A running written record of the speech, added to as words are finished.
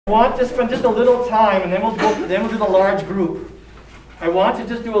I want to spend just a little time, and then we'll do the large group. I want to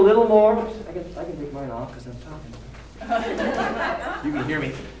just do a little more. Oops, I can take mine off because I'm talking. You can hear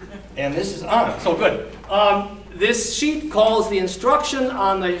me. And this is on, so good. This sheet calls the Instruction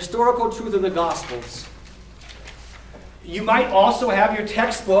on the Historical Truth of the Gospels. You might also have your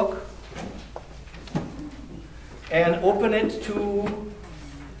textbook and open it to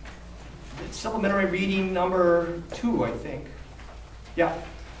supplementary reading number 2, I think. Yeah.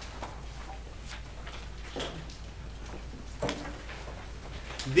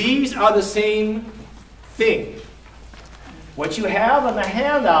 These are the same thing. What you have on the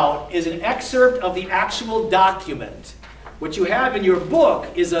handout is an excerpt of the actual document. What you have in your book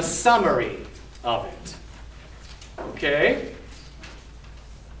is a summary of it. Okay?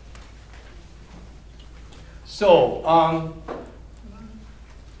 So,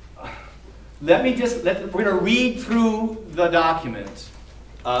 we're going to read through the document,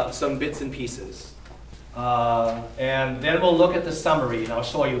 some bits and pieces. And then we'll look at the summary, and I'll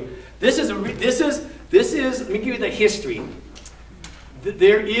show you. Let me give you the history.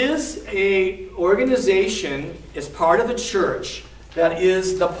 There is an organization as part of the church that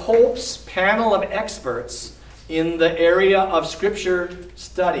is the Pope's panel of experts in the area of Scripture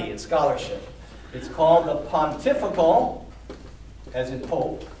study and scholarship. It's called the Pontifical, as in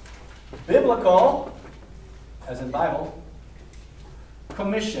Pope, Biblical, as in Bible,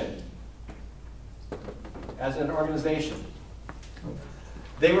 Commission, as an organization.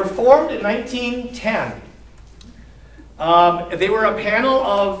 They were formed in 1910. They were a panel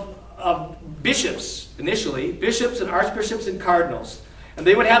of bishops, initially, bishops and archbishops and cardinals. And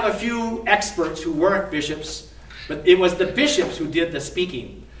they would have a few experts who weren't bishops, but it was the bishops who did the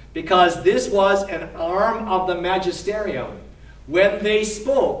speaking, because this was an arm of the magisterium. When they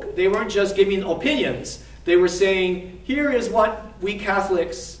spoke, they weren't just giving opinions. They were saying, here is what we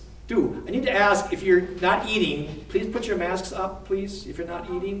Catholics do. I need to ask, if you're not eating, please put your masks up, please, if you're not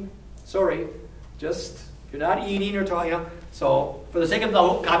eating. Sorry, just, if you're not eating or talking, so for the sake of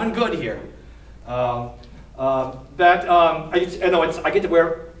the common good here, I get to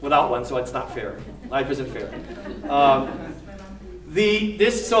wear without one, so it's not fair. Life isn't fair.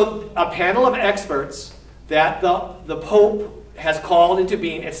 So a panel of experts that the Pope has called into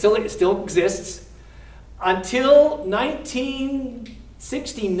being, it still exists, until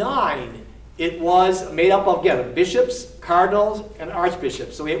 1969, it was made up of, again, bishops, cardinals, and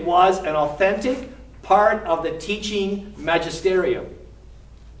archbishops. So it was an authentic part of the teaching magisterium.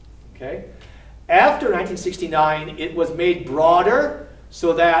 Okay? After 1969, it was made broader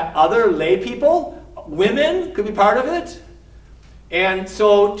so that other lay people, women, could be part of it. And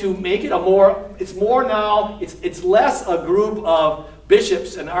so to make it it's less a group of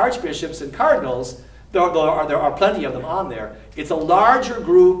bishops and archbishops and cardinals, there are plenty of them on there. It's a larger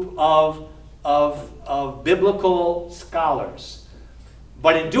group of biblical scholars.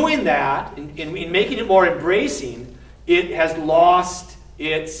 But in doing that, in making it more embracing, it has lost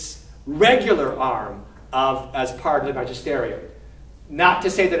its regular arm as part of the magisterium. Not to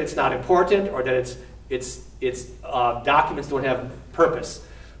say that it's not important or that its documents don't have purpose.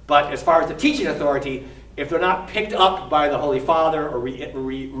 But as far as the teaching authority, if they're not picked up by the Holy Father or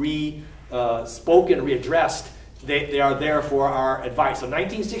spoken, readdressed, they are there for our advice. So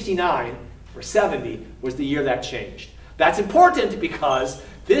 1969, or 70, was the year that changed. That's important because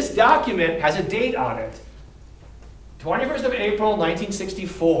this document has a date on it. 21st of April,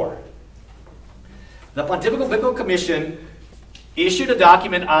 1964. The Pontifical Biblical Commission issued a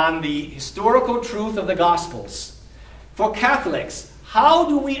document on the historical truth of the Gospels. For Catholics, how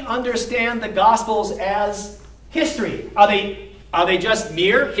do we understand the Gospels as history? Are they just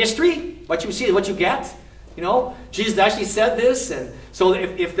mere history? What you see is what you get? You know, Jesus actually said this, and so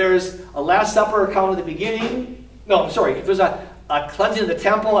if there's a Last Supper account at the beginning, if there's a cleansing of the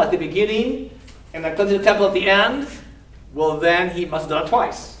temple at the beginning and a cleansing of the temple at the end, well then he must have done it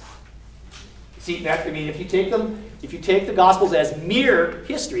twice. See, if you take the Gospels as mere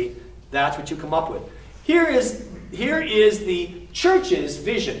history, that's what you come up with. Here is the Church's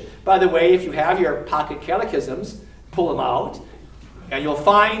vision. By the way, if you have your pocket catechisms, pull them out, and you'll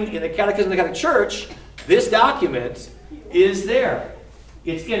find in the Catechism of the Catholic Church, this document is there.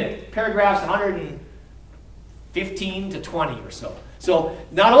 It's in it. Paragraphs 115 to 20 or so. So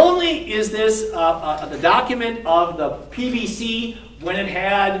not only is this the document of the PBC when it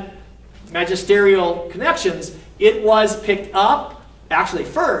had magisterial connections, it was picked up, actually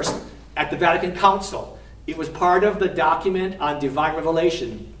first, at the Vatican Council. It was part of the document on divine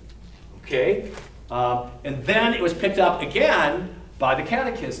revelation. Okay? And then it was picked up again by the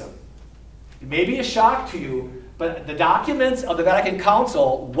Catechism. It may be a shock to you, But the documents of the Vatican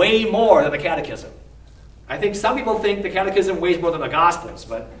Council weigh more than the Catechism. I think some people think the Catechism weighs more than the Gospels,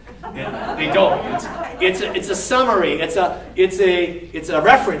 but they don't. It's a summary. It's a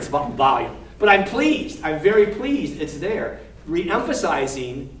reference volume. But I'm pleased. I'm very pleased it's there,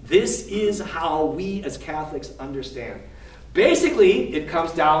 re-emphasizing this is how we as Catholics understand. Basically, it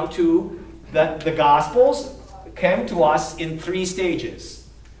comes down to the Gospels came to us in 3 stages.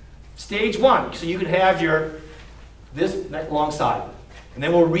 Stage 1, so you can have this alongside, and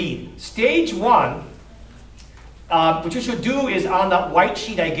then we'll read. Stage 1, what you should do is on the white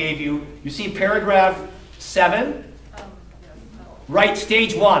sheet I gave you, you see paragraph 7? Write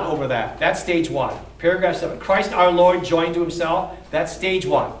stage 1 over that. That's stage 1. Paragraph 7. Christ our Lord joined to himself. That's stage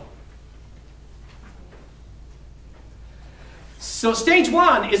 1. So stage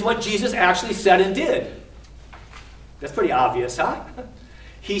 1 is what Jesus actually said and did. That's pretty obvious, huh?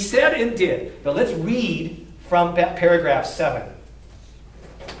 He said and did. Now let's read from paragraph 7.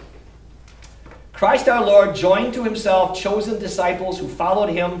 Christ our Lord joined to himself chosen disciples who followed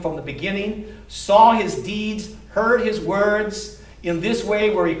him from the beginning, saw his deeds, heard his words. In this way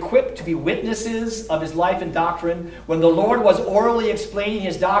were equipped to be witnesses of his life and doctrine. When the Lord was orally explaining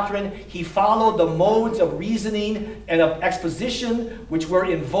his doctrine, he followed the modes of reasoning and of exposition which were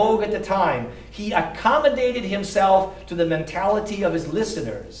in vogue at the time. He accommodated himself to the mentality of his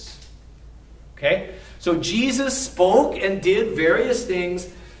listeners. Okay? So Jesus spoke and did various things,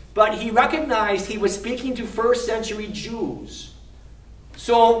 but he recognized he was speaking to first century Jews.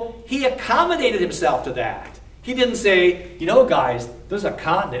 So he accommodated himself to that. He didn't say, you know, guys, there's a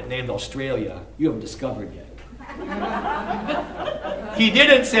continent named Australia you haven't discovered yet. He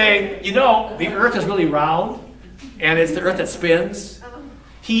didn't say, you know, the earth is really round and it's the earth that spins.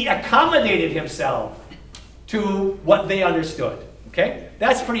 He accommodated himself to what they understood. Okay?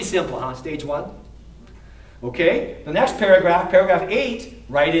 That's pretty simple, huh? Stage 1. Okay? The next paragraph, paragraph 8,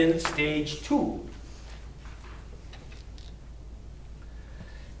 write in stage 2.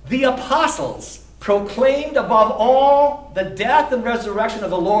 The apostles proclaimed above all the death and resurrection of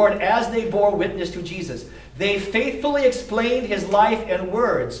the Lord as they bore witness to Jesus. They faithfully explained his life and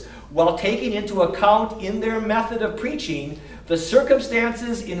words while taking into account in their method of preaching the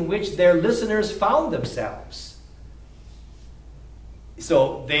circumstances in which their listeners found themselves.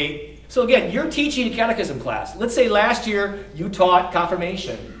 So again, you're teaching a catechism class. Let's say last year you taught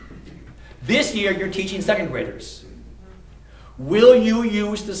confirmation. This year you're teaching second graders. Will you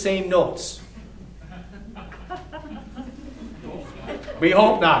use the same notes? We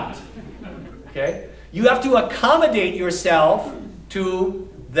hope not. Okay? You have to accommodate yourself to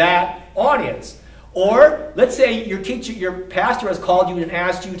that audience. Or let's say your pastor has called you and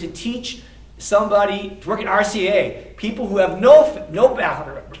asked you to teach somebody to work at RCA, people who have no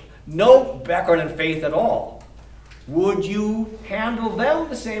background in faith at all. Would you handle them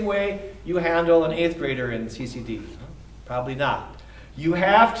the same way you handle an 8th grader in CCD? Probably not. You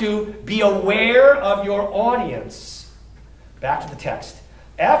have to be aware of your audience. Back to the text.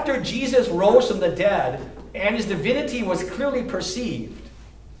 After Jesus rose from the dead and his divinity was clearly perceived.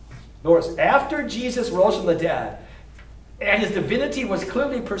 Notice, after Jesus rose from the dead and his divinity was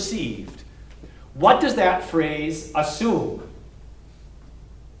clearly perceived, what does that phrase assume?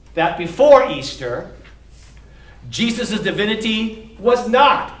 That before Easter, Jesus' divinity was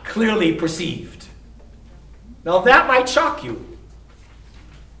not clearly perceived. Now that might shock you.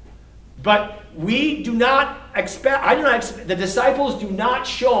 But we do not expect, the disciples do not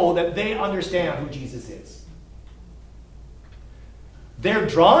show that they understand who Jesus is. They're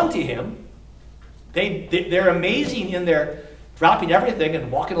drawn to him. They're amazing in their dropping everything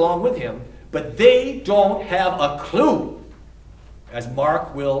and walking along with him, but they don't have a clue, as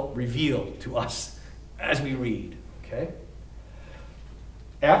Mark will reveal to us as we read. Okay?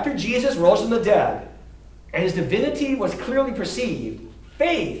 After Jesus rose from the dead and his divinity was clearly perceived,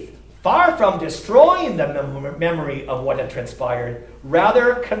 faith, far from destroying the memory of what had transpired,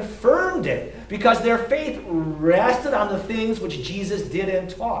 rather confirmed it, because their faith rested on the things which Jesus did and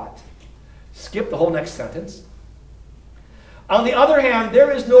taught. Skip the whole next sentence. On the other hand,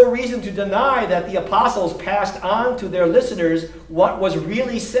 there is no reason to deny that the apostles passed on to their listeners what was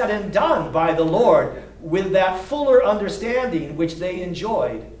really said and done by the Lord with that fuller understanding which they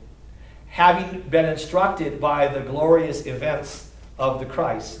enjoyed, having been instructed by the glorious events of the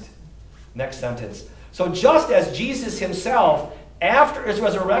Christ. Next sentence. So just as Jesus himself, after his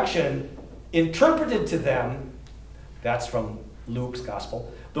resurrection, interpreted to them, that's from Luke's gospel,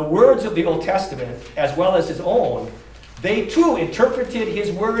 the words of the Old Testament as well as his own, they too interpreted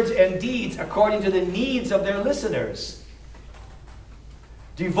his words and deeds according to the needs of their listeners.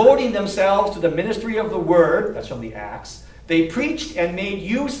 devoting themselves to the ministry of the word, that's from the Acts. They preached and made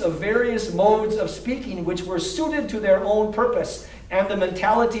use of various modes of speaking which were suited to their own purpose and the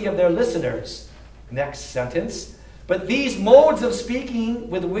mentality of their listeners. Next sentence. But these modes of speaking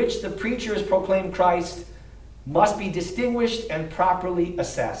with which the preachers proclaim Christ must be distinguished and properly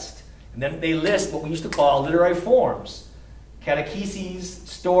assessed. And then they list what we used to call literary forms. Catecheses,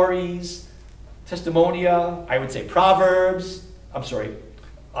 stories, testimonia, I would say proverbs,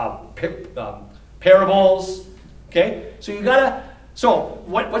 parables. Okay? So you gotta, so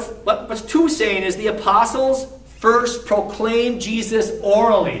what's 2 saying is the apostles first proclaimed Jesus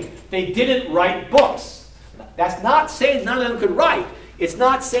orally. They didn't write books. That's not saying none of them could write. It's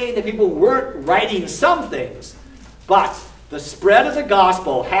not saying that people weren't writing some things. But the spread of the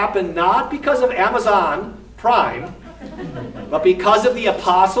gospel happened not because of Amazon Prime, but because of the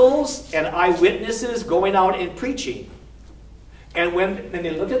apostles and eyewitnesses going out and preaching. And when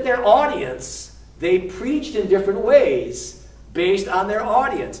they looked at their audience, they preached in different ways based on their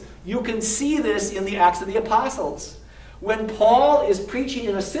audience. You can see this in the Acts of the Apostles. When Paul is preaching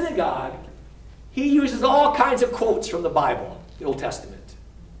in a synagogue, he uses all kinds of quotes from the Bible, the Old Testament.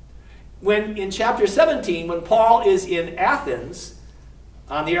 When in chapter 17, when Paul is in Athens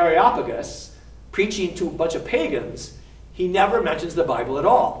on the Areopagus, preaching to a bunch of pagans, he never mentions the Bible at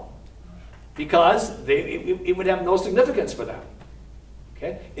all, because it would have no significance for them.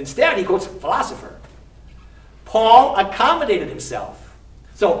 Okay? Instead, he quotes a philosopher. Paul accommodated himself.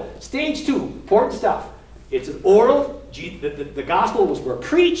 So, stage 2, important stuff. It's an oral, the Gospels were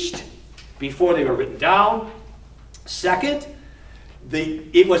preached before they were written down. Second,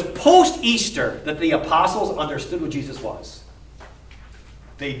 it was post-Easter that the apostles understood what Jesus was.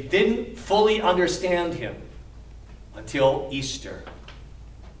 They didn't fully understand him until Easter.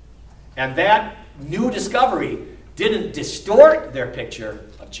 And that new discovery didn't distort their picture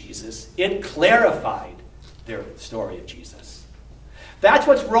of Jesus. It clarified their story of Jesus. That's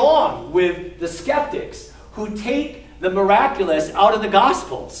what's wrong with the skeptics who take the miraculous out of the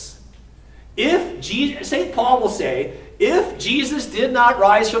Gospels. St. Paul will say, if Jesus did not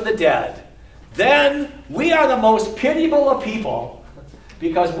rise from the dead, then we are the most pitiable of people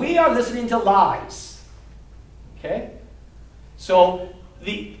because we are listening to lies. Okay? So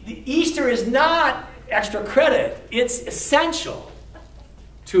the Easter is not extra credit. It's essential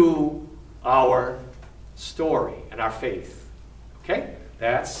to our story and our faith. Okay?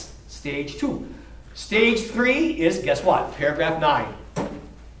 That's stage 2. Stage 3 is, guess what? Paragraph 9.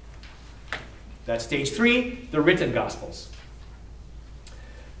 That's stage 3, the written Gospels.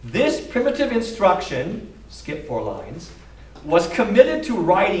 This primitive instruction, skip 4 lines, was committed to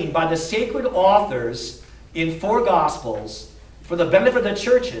writing by the sacred authors in 4 Gospels for the benefit of the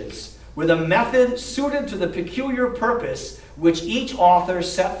churches, with a method suited to the peculiar purpose which each author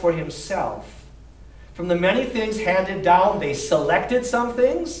set for himself. From the many things handed down, they selected some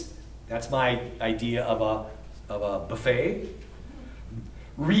things. That's my idea of a buffet.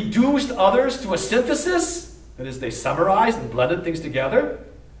 Reduced others to a synthesis. That is, they summarized and blended things together.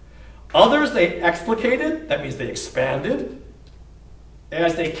 Others they explicated. That means they expanded.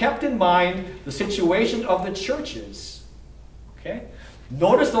 As they kept in mind the situation of the churches. Okay?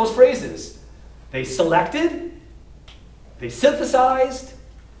 Notice those phrases. They selected. They synthesized.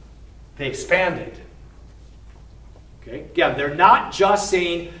 They expanded. Okay? Again, they're not just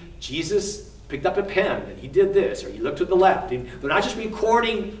saying Jesus picked up a pen and he did this, or he looked to the left. And they're not just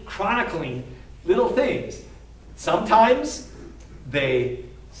recording, chronicling little things. Sometimes they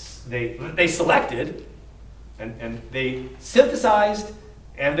selected and they synthesized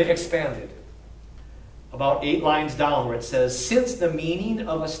and they expanded. About 8 lines down where it says, since the meaning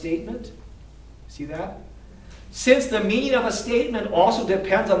of a statement, see that? Since the meaning of a statement also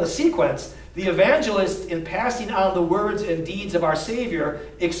depends on the sequence, the evangelist, in passing on the words and deeds of our Savior,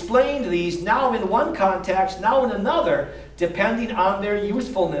 explained these now in one context, now in another, depending on their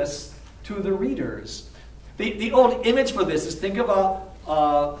usefulness to the readers. The old image for this is, think of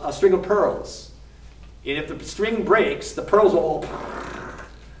a string of pearls. And if the string breaks, the pearls will all...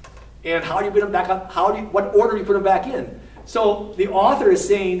 And how do you put them back up? What order do you put them back in? So the author is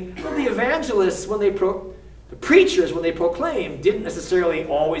saying, well, the evangelists, the preachers, when they proclaim, didn't necessarily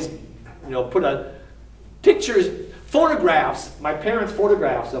always put photographs. My parents'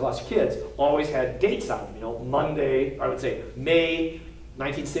 photographs of us kids always had dates on them. Monday, or I would say May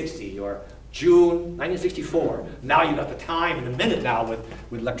 1960 or June 1964. Now you've got the time and the minute now with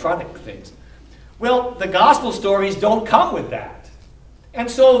electronic things. Well, the gospel stories don't come with that. And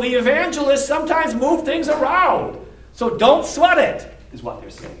so the evangelists sometimes move things around. So don't sweat it, is what they're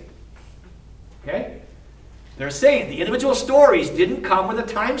saying. Okay? They're saying the individual stories didn't come with a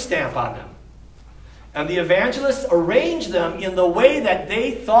timestamp on them. And the evangelists arranged them in the way that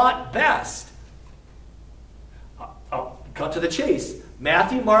they thought best. I'll cut to the chase.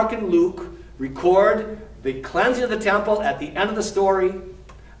 Matthew, Mark, and Luke record the cleansing of the temple at the end of the story.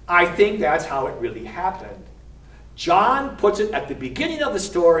 I think that's how it really happened. John puts it at the beginning of the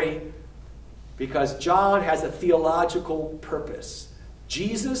story because John has a theological purpose.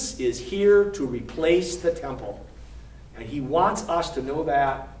 Jesus is here to replace the temple. And he wants us to know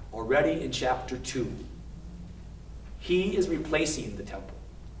that already in chapter 2. He is replacing the temple.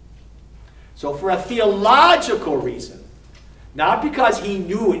 So for a theological reason, not because he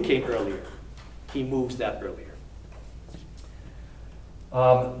knew it came earlier, he moves that earlier.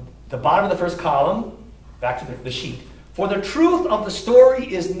 The bottom of the first column, back to the sheet. For the truth of the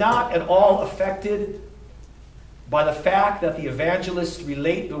story is not at all affected by the fact that the evangelists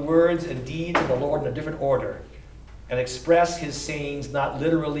relate the words and deeds of the Lord in a different order and express his sayings not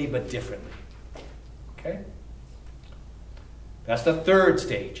literally but differently. Okay? That's the third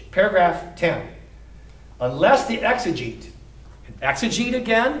stage. Paragraph 10. Unless the exegete, and exegete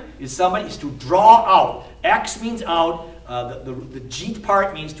again is somebody is to draw out. Ex means out. The jeet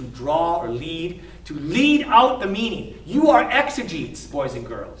part means to draw or lead. To lead out the meaning. You are exegetes, boys and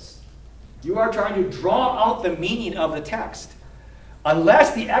girls. You are trying to draw out the meaning of the text.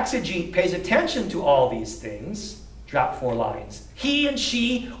 Unless the exegete pays attention to all these things, drop 4 lines, he and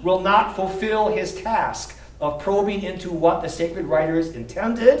she will not fulfill his task of probing into what the sacred writers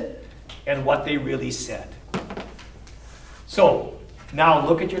intended and what they really said. So, now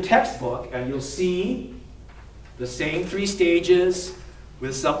look at your textbook and you'll see the same 3 stages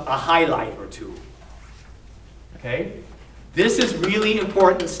with a highlight or 2. Okay? This is really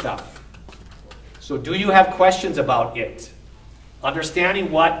important stuff. So do you have questions about it?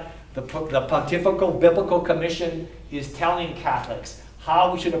 Understanding what the Pontifical Biblical Commission is telling Catholics,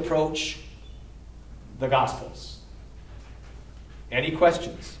 how we should approach the Gospels. Any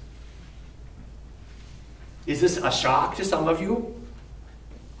questions? Is this a shock to some of you?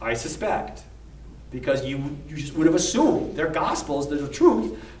 I suspect. Because you just would have assumed they're Gospels, they're the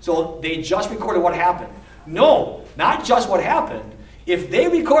truth, so they just recorded what happened. No, not just what happened. If they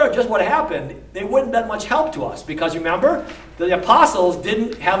recorded just what happened, they wouldn't have been much help to us. Because remember, the apostles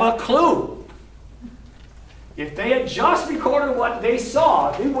didn't have a clue. If they had just recorded what they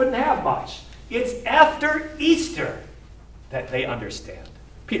saw, they wouldn't have much. It's after Easter that they understand.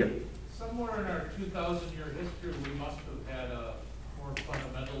 Peter. Somewhere in our 2,000-year history, we must have had a more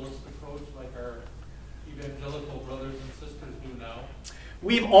fundamentalist approach like our evangelical brothers and sisters do now.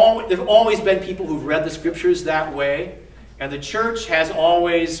 There have always been people who've read the scriptures that way, and the church has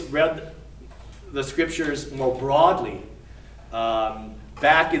always read the scriptures more broadly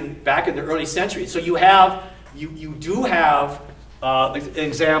back in the early centuries. So you do have an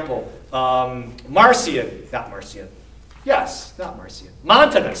example. Marcion, not Marcion. Yes, not Marcion.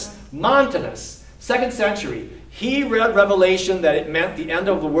 Montanus, 2nd century. He read Revelation that it meant the end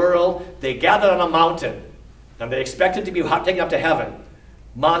of the world. They gathered on a mountain, and they expected to be taken up to heaven.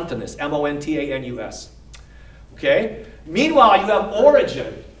 Montanus, M-O-N-T-A-N-U-S. Okay? Meanwhile, you have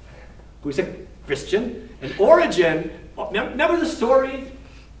Origen, who's a Christian. And Origen, remember the story?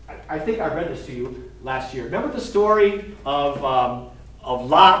 I think I read this to you last year. Remember the story of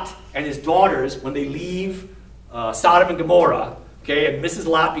Lot and his daughters when they leave Sodom and Gomorrah, okay, and Mrs.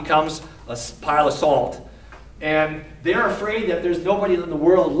 Lot becomes a pile of salt. And they're afraid that there's nobody in the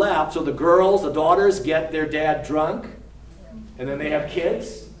world left, so the daughters get their dad drunk, and then they have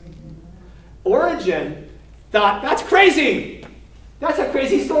kids. Origen thought, that's crazy! That's a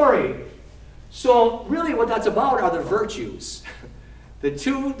crazy story. So really what that's about are the virtues. The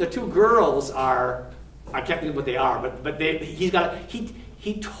two girls are, I can't think of what they are, but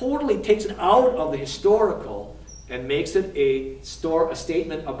he totally takes it out of the historical and makes it a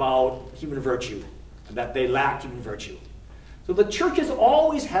statement about human virtue, that they lack human virtue. So the church has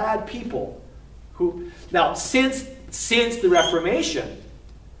always had people who, now since the Reformation,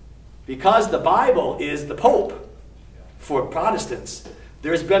 because the Bible is the Pope for Protestants,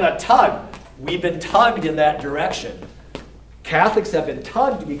 there's been a tug. We've been tugged in that direction. Catholics have been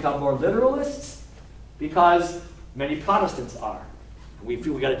tugged to become more literalists because many Protestants are. We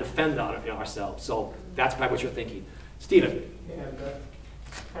feel we've got to defend that ourselves. So that's probably what you're thinking. Stephen. And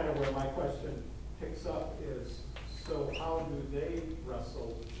kind of where my question picks up is, so how do they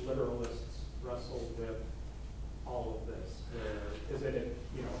literalists wrestle with all of this? Is it,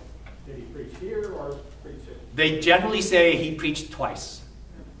 did he preach here or preach it? They generally say he preached twice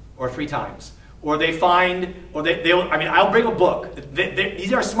or 3 times. Or they find, or I'll bring a book.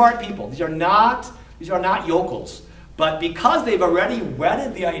 These are smart people. These are not These are not yokels. But because they've already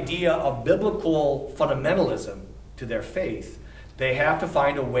wedded the idea of biblical fundamentalism to their faith, they have to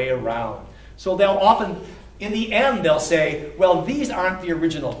find a way around. So they'll often, in the end, they'll say, well, these aren't the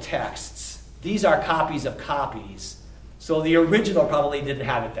original texts. These are copies of copies. So the original probably didn't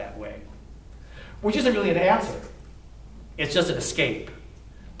have it that way. Which isn't really an answer. It's just an escape.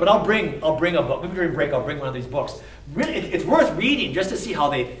 But I'll bring a book. Maybe during break I'll bring one of these books. Really, it's worth reading just to see how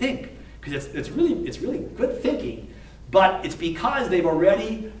they think. Because it's really good thinking. But it's because they've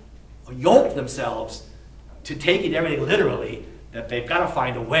already yoked themselves to taking everything literally that they've got to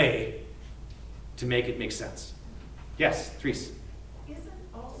find a way to make it make sense. Yes, Therese. Isn't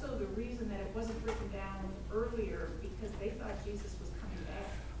also the reason that it wasn't written down earlier because they thought Jesus was coming back?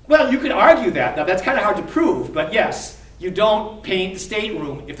 Well, you could argue that. Now, that's kind of hard to prove, but yes, you don't paint the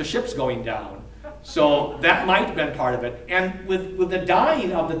stateroom if the ship's going down. So that might have been part of it. And with the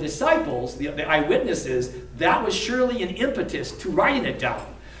dying of the disciples, the eyewitnesses, that was surely an impetus to writing it down.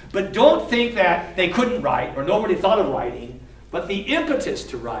 But don't think that they couldn't write or nobody thought of writing. But the impetus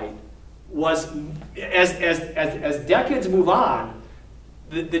to write was, as decades move on,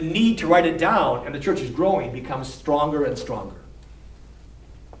 the need to write it down and the church is growing becomes stronger and stronger.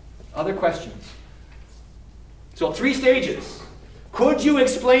 Other questions? So 3 stages. Could you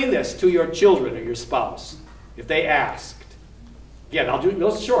explain this to your children or your spouse if they asked? Again, I'll do it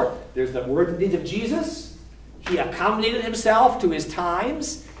real short. There's the words and deeds of Jesus. He accommodated himself to his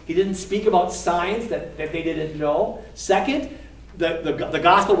times. He didn't speak about signs that they didn't know. Second, the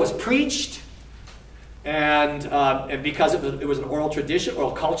gospel was preached, and because it was an oral tradition,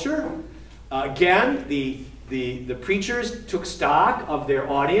 oral culture. Again, the preachers took stock of their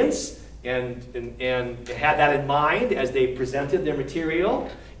audience and had that in mind as they presented their material.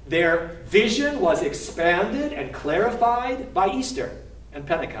 Their vision was expanded and clarified by Easter and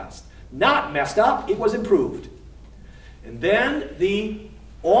Pentecost. Not messed up, it was improved. And then the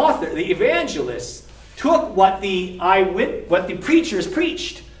author, the evangelists, took what the preachers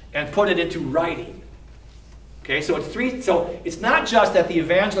preached and put it into writing. Okay, so it's 3. So it's not just that the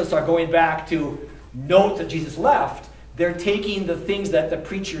evangelists are going back to notes that Jesus left. They're taking the things that the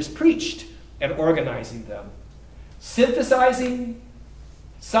preachers preached and organizing them. Synthesizing,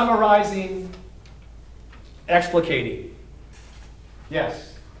 summarizing, explicating.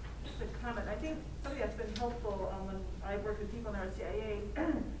 Yes? Just a comment. I think something that's been helpful when I've worked with people in RCIA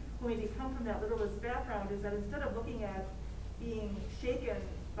who maybe come from that literalist background is that instead of looking at being shaken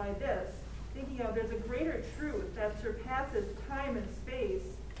by this, thinking of there's a greater truth that surpasses time and space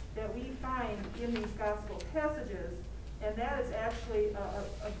that we find in these gospel passages. And that is actually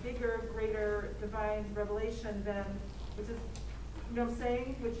a bigger, greater divine revelation than, which is, you know what I'm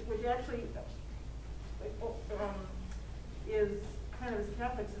saying? Which actually is kind of, as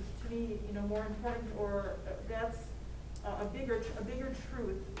Catholics, is to me, you know, more important, or that's a bigger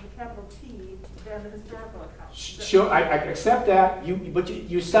truth, with capital T, than the historical account. Sure, I accept that. But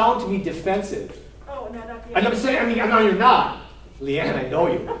you sound to me defensive. Oh, no, not the. And I'm saying, I know you're not. Leanne, I know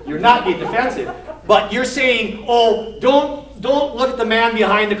you. You're not being defensive. But you're saying, oh, don't look at the man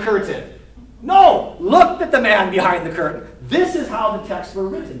behind the curtain. No, look at the man behind the curtain. This is how the texts were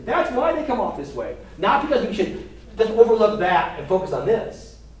written. That's why they come off this way. Not because we should just overlook that and focus on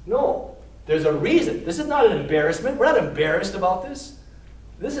this. No, there's a reason. This is not an embarrassment. We're not embarrassed about this.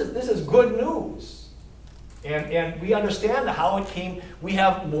 This is good news. And we understand how it came. We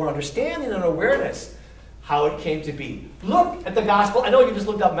have more understanding and awareness how it came to be. Look at the gospel. I know you just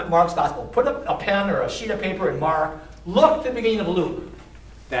looked up Mark's gospel. Put up a pen or a sheet of paper in Mark. Look at the beginning of Luke.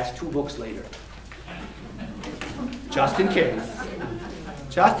 That's 2 books later. Just in case.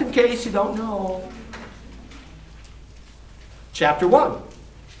 Just in case you don't know. Chapter 1.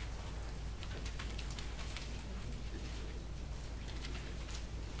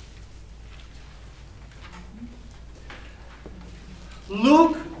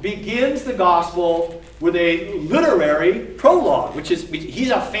 Luke begins the gospel with a literary prologue, he's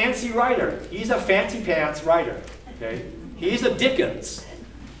a fancy writer. He's a fancy pants writer. Okay? He's a Dickens.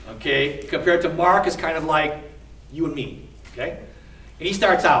 Okay? Compared to Mark is kind of like you and me. Okay? And he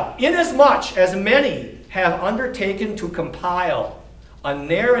starts out, inasmuch as many have undertaken to compile a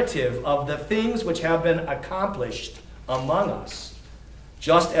narrative of the things which have been accomplished among us,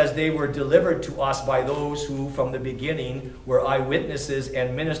 just as they were delivered to us by those who from the beginning were eyewitnesses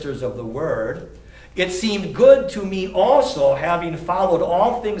and ministers of the word, it seemed good to me also, having followed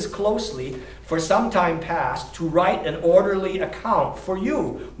all things closely for some time past, to write an orderly account for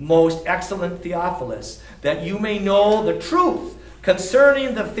you, most excellent Theophilus, that you may know the truth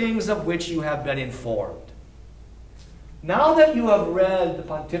concerning the things of which you have been informed. now that you have read the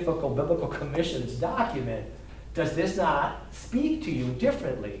Pontifical Biblical Commission's document, does this not speak to you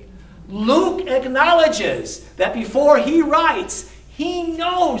differently? Luke acknowledges that before he writes, he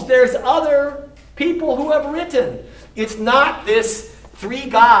knows there's other people who have written. It's not this 3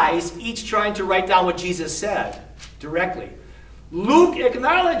 guys each trying to write down what Jesus said directly. Luke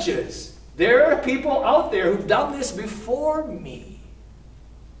acknowledges there are people out there who've done this before me.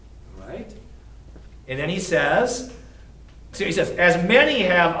 Right? And then he says, as many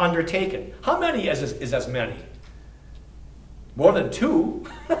have undertaken. How many is as many? More than 2.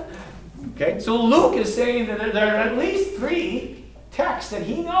 Okay, so Luke is saying that there are at least 3 texts that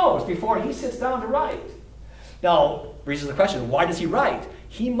he knows before he sits down to write. Now, raises the question, why does he write?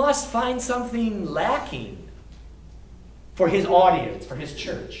 He must find something lacking for his audience, for his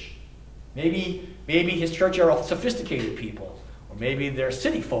church. Maybe his church are sophisticated people, or maybe they're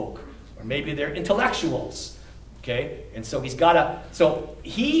city folk, or maybe they're intellectuals. Okay, and so so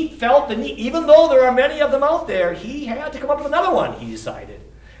he felt the need, even though there are many of them out there, he had to come up with another one, he decided.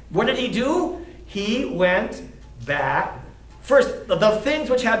 What did he do? He went back. First, the things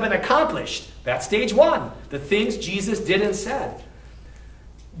which had been accomplished. That's stage 1. The things Jesus did and said.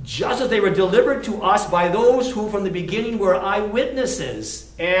 Just as they were delivered to us by those who from the beginning were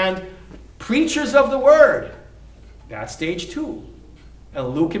eyewitnesses and preachers of the word. That's stage 2. And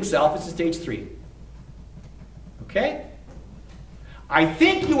Luke himself is in stage 3. Okay? I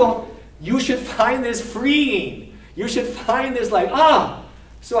think you should find this freeing. You should find this like,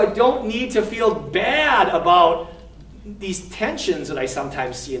 so I don't need to feel bad about these tensions that I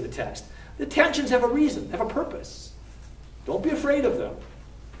sometimes see in the text. The tensions have a reason, have a purpose. Don't be afraid of them.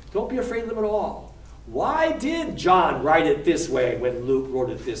 Don't be afraid of them at all. Why did John write it this way when Luke wrote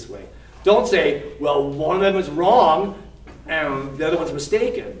it this way? Don't say, well, one of them is wrong and the other one's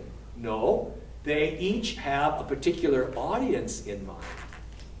mistaken. No, they each have a particular audience in mind.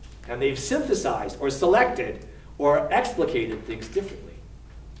 And they've synthesized or selected or explicated things differently.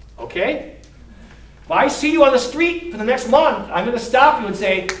 Okay? If I see you on the street for the next month, I'm going to stop you and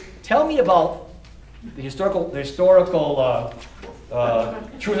say, tell me about the historical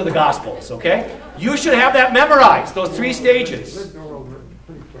truth of the Gospels, okay? You should have that memorized, those 3 stages.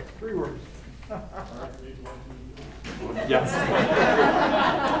 3 words. Yes.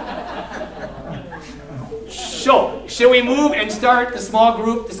 So, should we move and start the small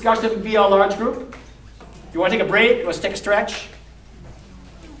group discussion via a large group? You want to take a break? Let's take a stretch.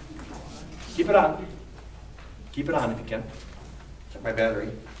 Keep it on. Keep it on if you can. Check my battery.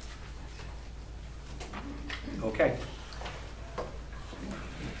 Okay.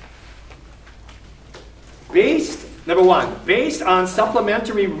 Number 1, based on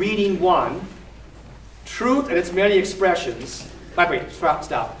supplementary reading 1, truth and its many expressions. Wait,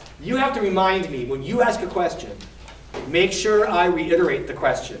 stop. You have to remind me, when you ask a question, make sure I reiterate the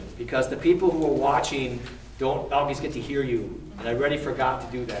question, because the people who are watching don't always get to hear you, and I already forgot to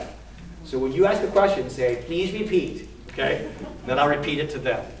do that. So when you ask a question, say, please repeat, okay? Then I'll repeat it to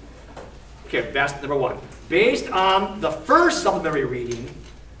them. Okay, that's number 1. Based on the first supplementary reading,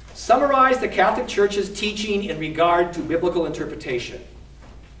 summarize the Catholic Church's teaching in regard to biblical interpretation.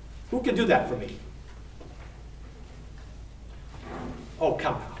 Who can do that for me? Oh,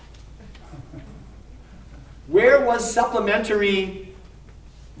 come on. Where was supplementary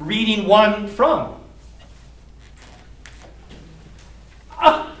reading 1 from?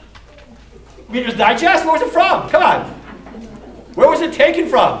 Reader's Digest? Where was it from? Come on. Where was it taken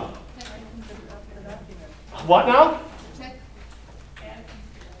from? What now?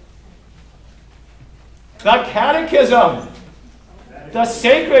 The Catechism. The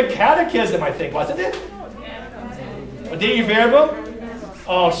Sacred Catechism, I think, wasn't it? Dei Verbum?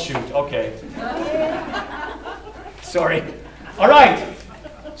 Oh, shoot. Okay. Sorry. All right.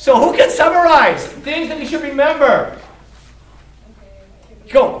 So who can summarize things that you should remember?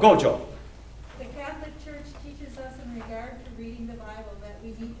 Go, Joe. The Catholic Church teaches us in regard to reading the Bible that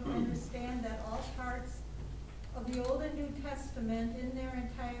we need to understand that all parts of the Old and New Testament in their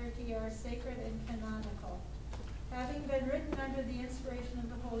entirety are sacred and canonical. Having been written under the inspiration of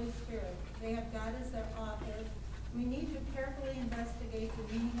the Holy Spirit, they have God as their author. We need to carefully investigate the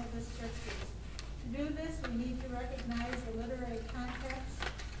meaning of the Scriptures. To do this, we need to recognize the literary context,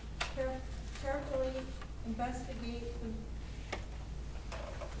 carefully investigate the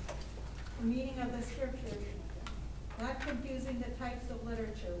meaning of the Scriptures, not confusing the types of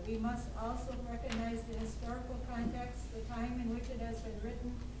literature. We must also recognize the historical context, the time in which it has been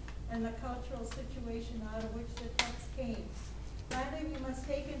written, and the cultural situation out of which the text came. Finally, we must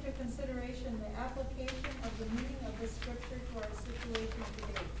take into consideration the application of the meaning of the Scripture to our situation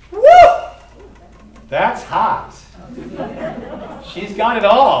today. Woo! That's hot. She's got it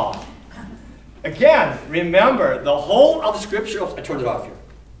all. Again, remember, the whole of Scripture, I turned it off here.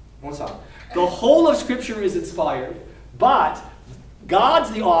 One second. The whole of Scripture is inspired, but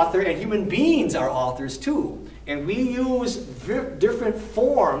God's the author and human beings are authors too. And we use different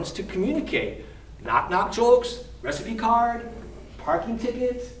forms to communicate. Knock-knock jokes, recipe card, parking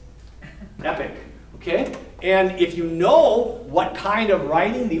ticket, epic. Okay? And if you know what kind of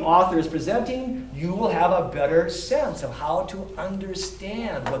writing the author is presenting, you will have a better sense of how to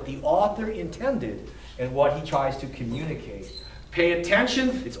understand what the author intended and what he tries to communicate. Pay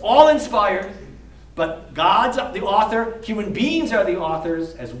attention. It's all inspired. But God's the author. Human beings are the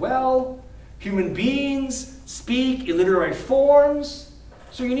authors as well. Human beings speak in literary forms.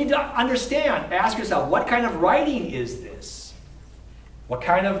 So you need to understand, ask yourself, what kind of writing is this? What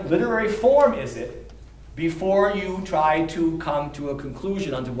kind of literary form is it? Before you try to come to a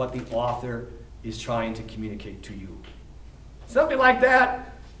conclusion onto what the author is trying to communicate to you. Something like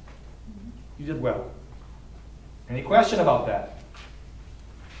that, you did well. Any question about that?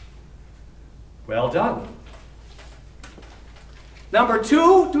 Well done. Number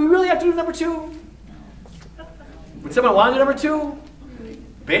 2, do we really have to do number 2? Would someone want to do number 2?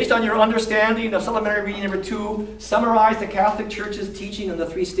 Based on your understanding of supplementary reading number 2, summarize the Catholic Church's teaching in the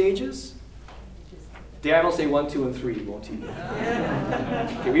 3 stages. Dan will say 1, 2, and 3, won't he?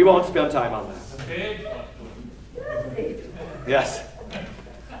 Okay, we won't spend time on that. Yes.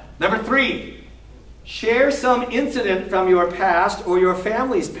 Number 3, share some incident from your past or your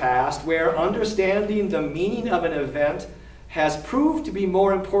family's past where understanding the meaning of an event has proved to be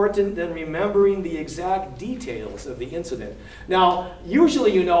more important than remembering the exact details of the incident. Now,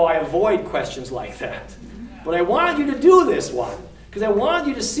 usually you know I avoid questions like that. But I wanted you to do this one because I wanted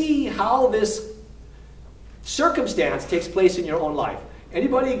you to see how this circumstance takes place in your own life.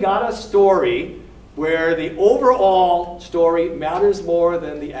 Anybody got a story where the overall story matters more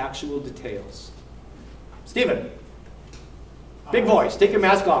than the actual details? Stephen, big voice. Take your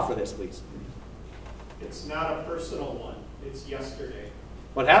mask off for this, please. It's not a personal one. It's yesterday,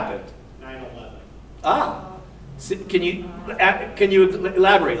 What happened? 9/11. Ah, can you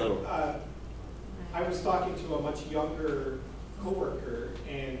elaborate a little? I was talking to a much younger coworker,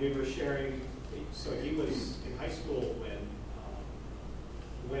 and we were sharing. So he was in high school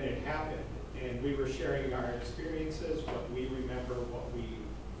when it happened, and we were sharing our experiences, what we remember, what we,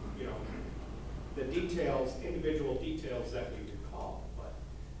 the details, individual details that we recall. But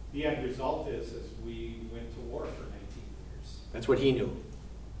the end result is we went to war for 19 years. That's what he knew.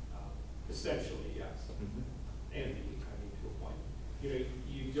 Essentially, yes. And to a point.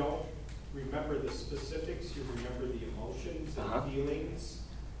 You don't remember the specifics, you remember the emotions and feelings.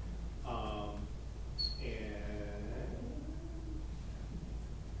 I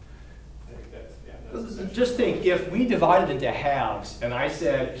think that's Just think, if we divided into halves, and I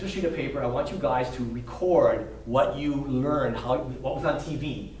said, here's a sheet of paper, I want you guys to record what you learned, what was on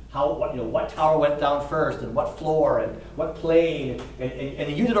TV, what tower went down first, and what floor, and what plane,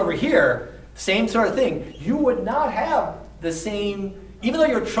 and you did over here, same sort of thing, you would not have the same, even though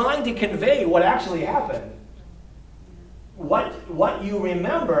you're trying to convey what actually happened, what you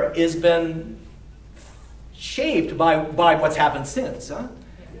remember has been shaped by what's happened since, huh?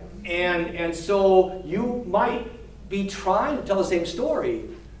 And so you might be trying to tell the same story,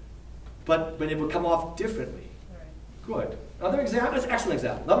 but it would come off differently. Good. Another example, that's an excellent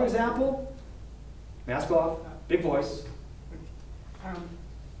example. Another example, mask off, big voice.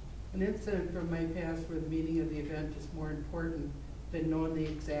 An incident from my past where the meaning of the event is more important than knowing the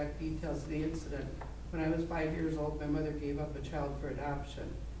exact details of the incident. When I was 5 years old, my mother gave up a child for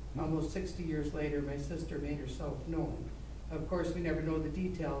adoption. Almost 60 years later, my sister made herself known. Of course, we never know the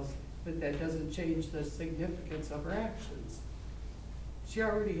details, but that doesn't change the significance of her actions. She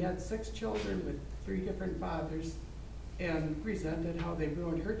already had 6 children with 3 different fathers and resented how they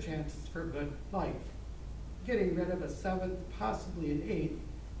ruined her chances for a good life. Getting rid of a 7th, possibly an 8th,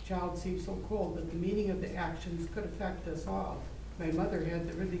 child seems so cold, but the meaning of the actions could affect us all. My mother had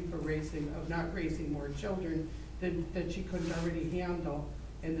the relief of not raising more children that she couldn't already handle,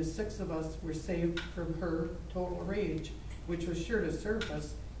 and the 6 of us were saved from her total rage, which was sure to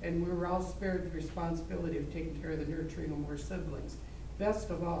surface, and we were all spared the responsibility of taking care of the nurturing of more siblings. Best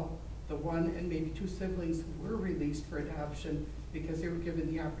of all, the 1 and maybe 2 siblings who were released for adoption because they were given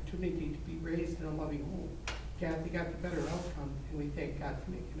the opportunity to be raised in a loving home. Kathy got the better outcome, and we thank God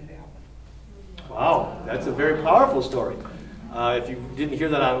for making it happen. Wow, that's a very powerful story. If you didn't hear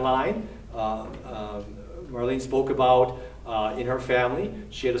that online, Marlene spoke about in her family,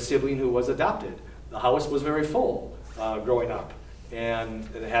 she had a sibling who was adopted. The house was very full growing up, and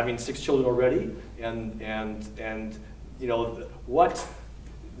having 6 children already, and you know, what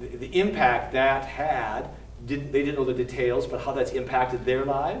the impact that had. They didn't know the details, but how that's impacted their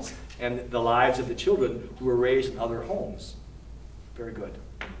lives and the lives of the children who were raised in other homes. Very good.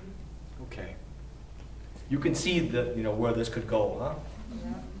 Okay. You can see where this could go, huh?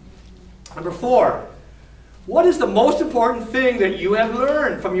 Yeah. Number 4. What is the most important thing that you have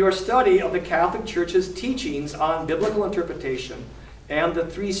learned from your study of the Catholic Church's teachings on biblical interpretation and the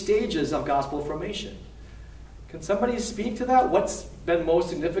 3 stages of gospel formation? Can somebody speak to that? What's been most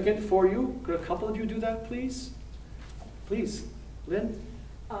significant for you? Could a couple of you do that, please? Please. Lynn?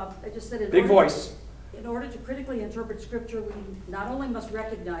 I just said Big voice. In order to critically interpret Scripture, we not only must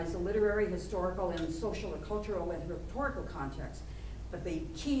recognize the literary, historical, and social, or cultural, and rhetorical context, but the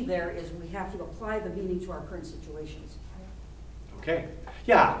key there is we have to apply the meaning to our current situations. Okay.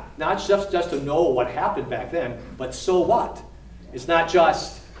 Yeah, not just to know what happened back then, but so what? It's not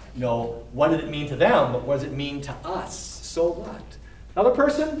just, what did it mean to them, but what does it mean to us? So what? Another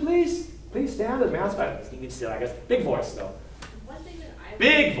person, please? Please stand and mask. You can sit, I guess. Big voice, though. One thing that I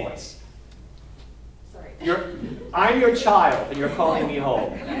Big voice. Sorry. I'm your child, and you're calling me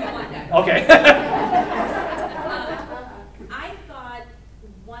home. You don't want that. Okay. I thought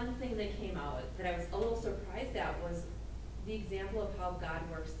one thing that came out that I was a little surprised at was the example of how God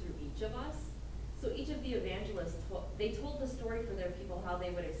works through each of us. So each of the evangelists, they told the story for their people, how they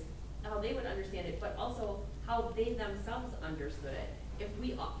would understand it, but also how they themselves understood it. If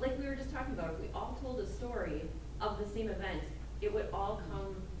we, like we were just talking about, if we all told a story of the same event, it would all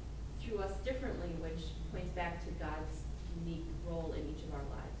come through us differently, which points back to God's unique role in each of our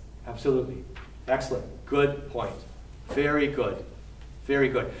lives. Absolutely. Excellent. Good point. Very good. Very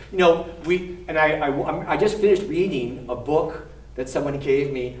good. I just finished reading a book that someone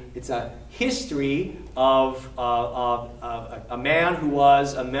gave me. It's a history of a man who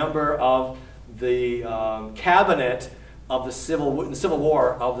was a member of the cabinet of the Civil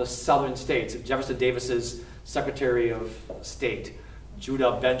War of the Southern states, Jefferson Davis's Secretary of State,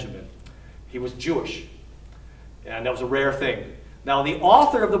 Judah Benjamin. He was Jewish, and that was a rare thing. Now, the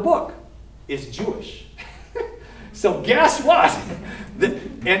author of the book is Jewish. So guess what?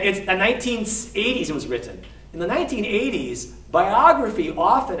 And it's the 1980s it was written. In the 1980s, biography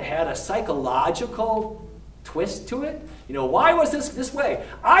often had a psychological twist to it. Why was this way?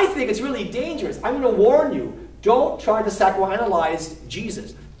 I think it's really dangerous. I'm going to warn you, don't try to psychoanalyze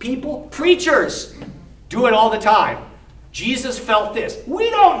Jesus. Preachers do it all the time. Jesus felt this. We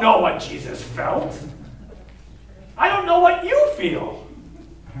don't know what Jesus felt. I don't know what you feel.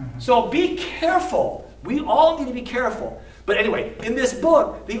 So be careful. We all need to be careful. But anyway, in this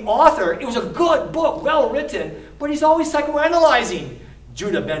book, the author, it was a good book, well written, but he's always psychoanalyzing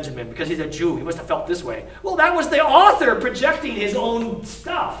Judah Benjamin because he's a Jew. He must have felt this way. Well, that was the author projecting his own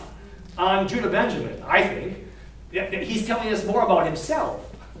stuff on Judah Benjamin, I think. He's telling us more about himself.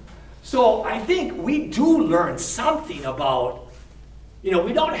 So I think we do learn something about, we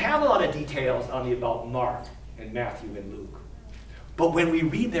don't have a lot of details about Mark and Matthew and Luke. But when we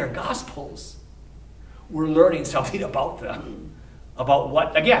read their Gospels, we're learning something about them. About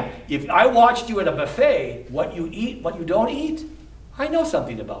what, again, if I watched you at a buffet, what you eat, what you don't eat, I know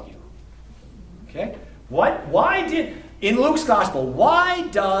something about you. Okay? In Luke's Gospel, why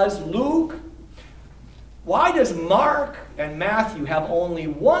does Mark and Matthew have only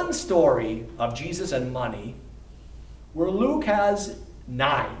one story of Jesus and money, where Luke has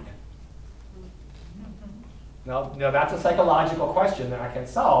 9? Now that's a psychological question that I can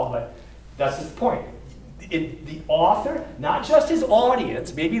solve, but that's his point. The author, not just his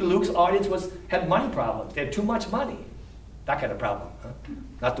audience, maybe Luke's audience had money problems. They had too much money. That kind of problem, huh?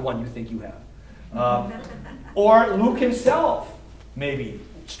 Not the one you think you have. Or Luke himself maybe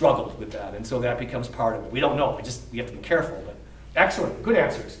struggled with that, and so that becomes part of it. We don't know. We have to be careful. But excellent. Good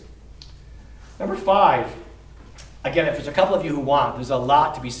answers. Number 5. Again, if there's a couple of you who want, there's a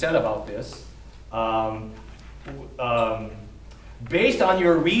lot to be said about this. Based on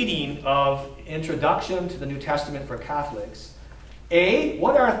your reading of Introduction to the New Testament for Catholics,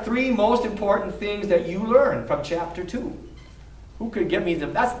 what are 3 most important things that you learned from chapter 2? Who could give me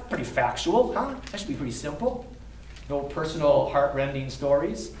them? That's pretty factual, huh? That should be pretty simple. No personal, heart-rending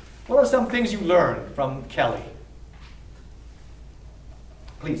stories. What are some things you learned from Kelly?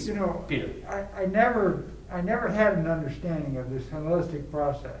 Please, Peter. I never had an understanding of this holistic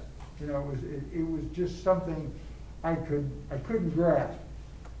process. It was just something I couldn't grasp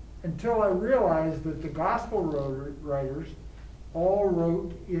until I realized that the gospel writers all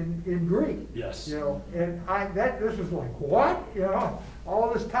wrote in Greek. Yes. And this was like, what?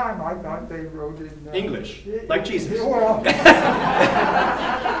 All this time I thought they wrote in English, like Jesus. Well, but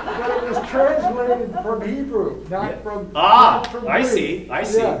it was translated from Hebrew, not from. Ah, not from I Greek. see, I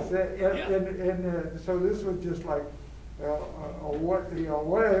see. Yes, Yeah. so this was just like, what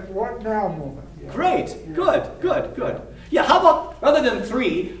now movement. Yeah. Great, Yeah. good. Yeah, how about, rather than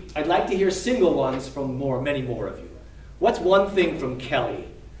 3, I'd like to hear single ones from many more of you. What's one thing from Kelly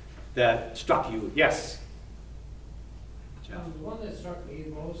that struck you? Yes? Jeff? The one that struck me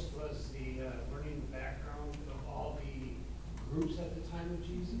most was the learning the background of all the groups at the time of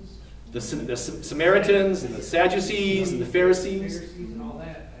Jesus. The Samaritans and the Sadducees and the Pharisees. Pharisees and all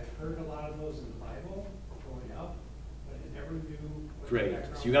that. I've heard a lot of those in the Bible growing up, but I never knew what the Great.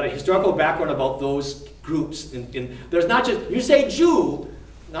 background So you got a was. historical background about those groups. There's not just, you say Jew,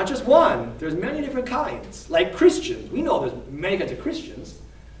 not just one. There's many different kinds. Like Christians. We know there's many kinds of Christians.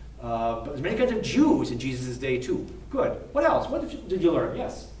 But there's many kinds of Jews in Jesus' day too. Good. What else? What did you learn?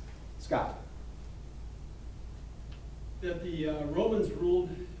 Yes? Scott? That the Romans ruled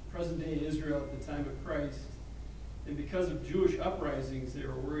present-day Israel at the time of Christ, and because of Jewish uprisings, they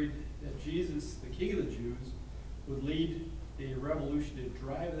were worried that Jesus, the King of the Jews, would lead a revolution to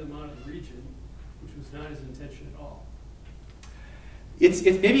drive them out of the region, which was not his intention at all. It's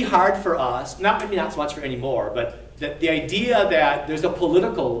maybe hard for us, maybe not so much for anymore, but the idea that there's a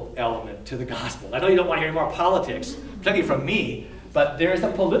political element to the gospel. I know you don't want to hear more politics, particularly from me, but there's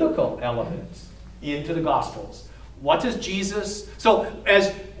a political element into the gospels. What does Jesus, so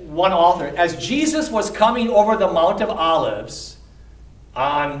as one author, as Jesus was coming over the Mount of Olives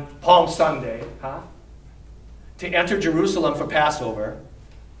on Palm Sunday, to enter Jerusalem for Passover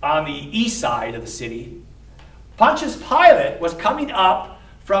on the east side of the city, Pontius Pilate was coming up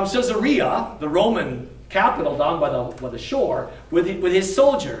from Caesarea, the Roman capital down by the shore, with his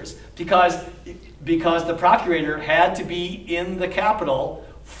soldiers, because the procurator had to be in the capital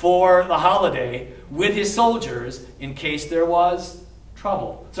for the holiday with his soldiers in case there was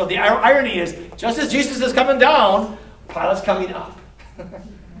trouble. So the irony is, just as Jesus is coming down, Pilate's coming up.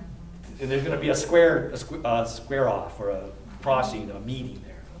 And there's going to be a square off or a crossing, a meeting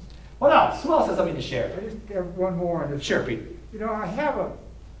there. What else? Who else has something to share? I just have one more on this. Sure, Pete. You know,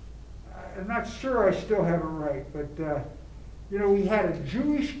 I'm not sure I still have it right, but, we had a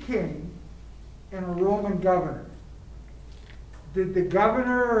Jewish king and a Roman governor. Did the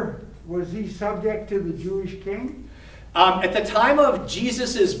governor, was he subject to the Jewish king? At the time of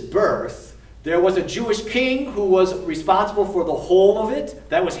Jesus' birth, there was a Jewish king who was responsible for the whole of it.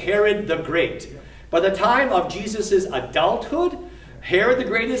 That was Herod the Great. By the time of Jesus' adulthood, Herod the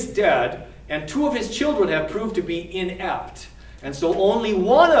Great is dead, and 2 of his children have proved to be inept. And so only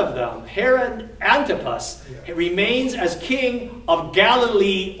one of them, Herod Antipas, remains as king of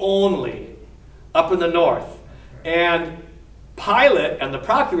Galilee only, up in the north. And Pilate and the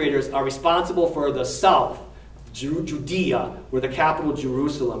procurators are responsible for the south, Judea, where the capital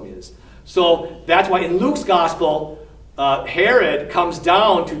Jerusalem is. So that's why in Luke's gospel, Herod comes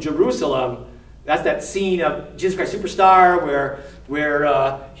down to Jerusalem. That's that scene of Jesus Christ Superstar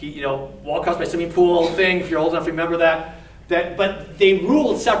where he walks across by swimming pool thing, if you're old enough to remember that. But they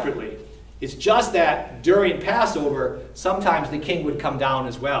ruled separately. It's just that during Passover, sometimes the king would come down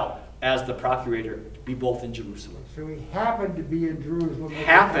as well as the procurator, be both in Jerusalem. So he happened to be in Jerusalem.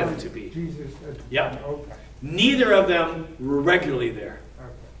 Happened to be. Jesus. Yep. Okay. Neither of them were regularly there. Okay.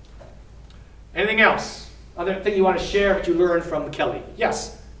 Anything else? Other thing you want to share that you learned from Kelly?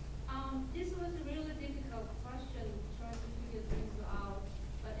 Yes? This was a really difficult question, trying to figure things out.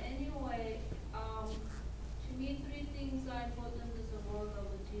 But anyway, to me, 3 things are important is the word of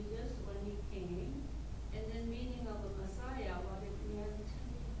Jesus when he came, and then meaning of the Messiah, what it meant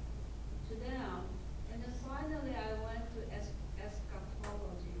to them. And then finally, I went to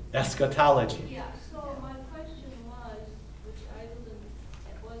eschatology. Eschatology. Yeah, so my question was, which I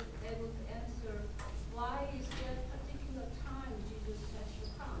wasn't able to answer, why is that particular time Jesus had to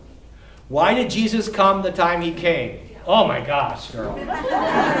come? Why did Jesus come the time he came? Yeah. Oh my gosh, girl.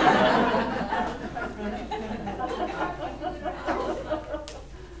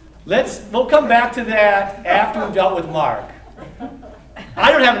 We'll come back to that after we've dealt with Mark.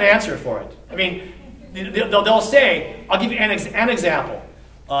 I don't have an answer for it. I mean, they'll say, I'll give you an example.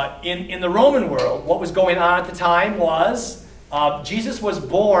 In the Roman world, what was going on at the time was Jesus was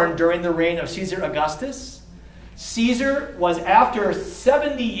born during the reign of Caesar Augustus. Caesar was, after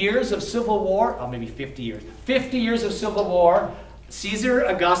 70 years of civil war, maybe 50 years, 50 years of civil war, Caesar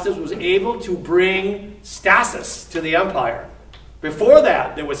Augustus was able to bring stasis to the empire. Before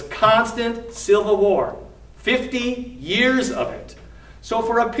that, there was constant civil war, 50 years of it. So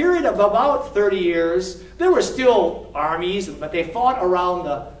for a period of about 30 years, there were still armies, but they fought around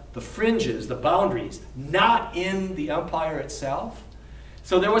the fringes, the boundaries, not in the empire itself.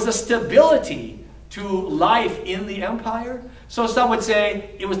 So there was a stability to life in the empire. So some would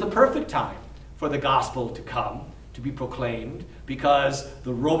say it was the perfect time for the gospel to come, to be proclaimed, because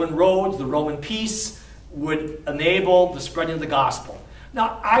the Roman roads, the Roman peace would enable the spreading of the gospel.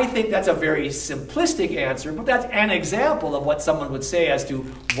 Now, I think that's a very simplistic answer, but that's an example of what someone would say as to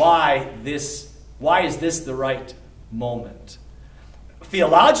why is this the right moment.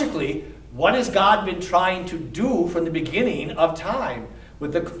 Theologically, what has God been trying to do from the beginning of time?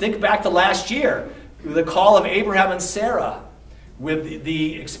 Think back to last year, with the call of Abraham and Sarah, with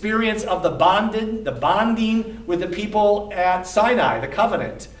the experience of the bonding with the people at Sinai, the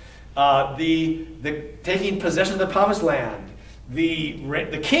covenant, the taking possession of the promised land,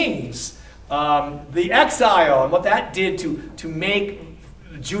 the kings, the exile, and what that did to make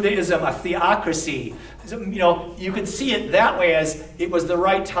Judaism a theocracy. You could see it that way, as it was the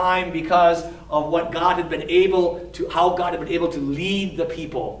right time because of what God had been able to, how God had been able to lead the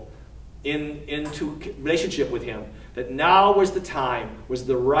people into relationship with Him. That now was the time, was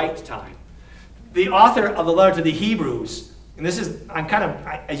the right time. The author of the letter to the Hebrews, and this is,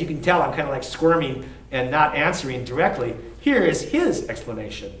 as you can tell, I'm kind of like squirming and not answering directly. Here is his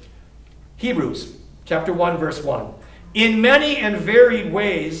explanation. Hebrews chapter 1, verse 1. In many and varied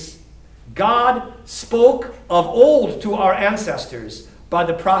ways, God spoke of old to our ancestors by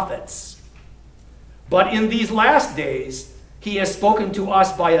the prophets. But in these last days, He has spoken to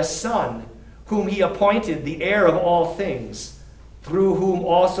us by a Son, whom He appointed the heir of all things, through whom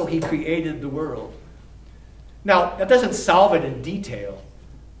also He created the world. Now, that doesn't solve it in detail,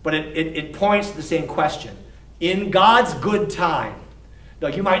 but it points to the same question. In God's good time. Now,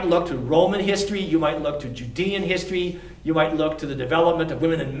 you might look to Roman history, you might look to Judean history, you might look to the development of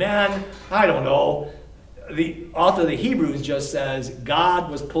women and men. I don't know. The author of the Hebrews just says God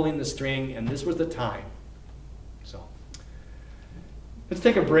was pulling the string, and this was the time. So, let's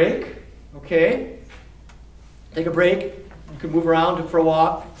take a break. Okay? Take a break. You can move around for a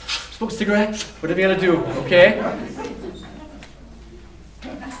walk. Smoke a cigarette. Whatever you got to do. Okay?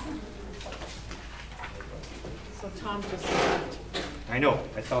 So Tom just left. I know.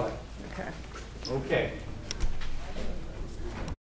 I saw that. Okay. Okay.